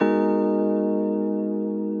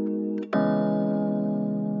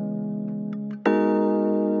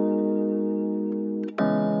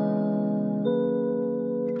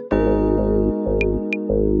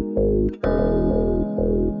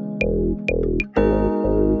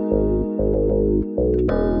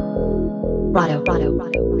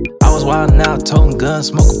I was wildin' out, toting guns,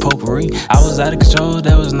 smoking potpourri. I was out of control,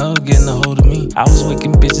 there was no getting a hold of me. I was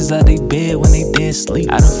waking bitches out they bed when they dead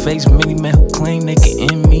sleep. I done faced many men who claim they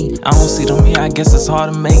can end me. I don't see them here, I guess it's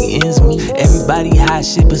hard to make ends meet. Everybody hot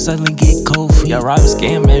shit, but suddenly get cold feet. Y'all robbing,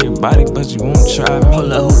 scam everybody, but you won't try me.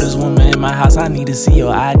 Hold up, who this woman in my house? I need to see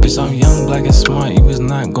your ID. Bitch, I'm young, black and smart, you was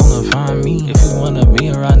not gonna find me. If you wanna be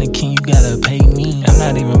around the king, you gotta pay me. I'm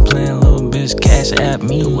not even playing, little bitch, cash at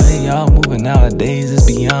me. The way y'all moving nowadays is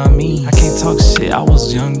beyond me. I can't talk shit, I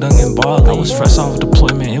was young, dumb, and ballin'. I was fresh off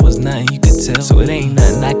deployment, it was nothing you could tell. So it ain't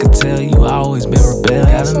nothing I could tell you, I always been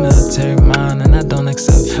rebellious. Got a military mind and I don't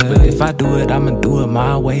accept failure. But if I do it, I'ma do it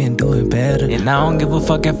my way and do it better. And I don't give a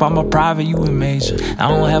fuck if I'm a private, you a major. I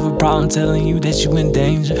don't have a problem telling you that you in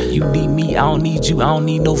danger. You need me, I don't need you, I don't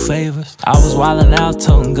need no favors. I was wildin' out,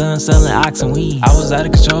 toting guns, selling ox and weed. I was out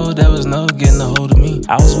of control, there was no getting a hold of me.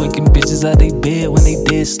 I was waking bitches out they bed when they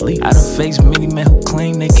dead sleep. I done faced many men who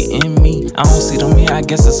claim they can end me. I don't see them here, I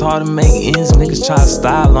guess it's hard to make ends. Niggas try to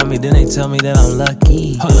style on me, then they tell me that I'm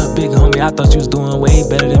lucky. Hold up, big homie, I thought you was doing way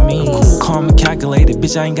better than me. I'm cool, calm, and calculated,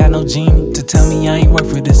 bitch, I ain't got no genie. To tell me I ain't work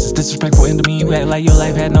for this is disrespectful and demeaning. You act like your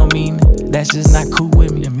life had no meaning, that's just not cool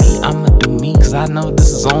with me. And me, I'ma do me, cause I know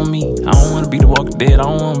this is on me. I don't wanna be the Walking Dead, I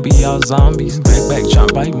don't wanna be y'all zombies. Back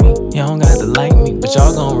tryna bite me, y'all don't got to like me, but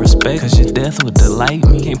y'all gon' respect, cause your death would delight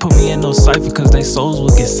me. Can't put me in no cipher, cause they souls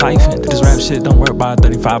will get siphoned. This rap shit don't work by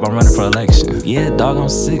 35, I'm running for election. Yeah, dog, I'm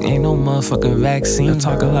sick, ain't no motherfucking vaccine. Y'all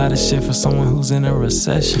talk a lot of shit for someone who's in a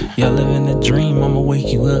recession. Y'all living a dream, I'ma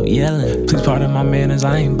wake you up yelling. Please pardon my manners,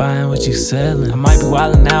 I ain't buying what you selling. I might be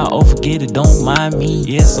wildin' out, oh forget it, don't mind me.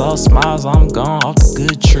 Yeah, it's all smiles, I'm gone off the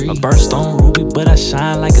good tree. A birthstone ruby, but I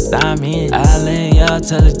shine like a diamond. I let y'all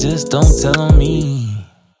tell it, just don't tell on me.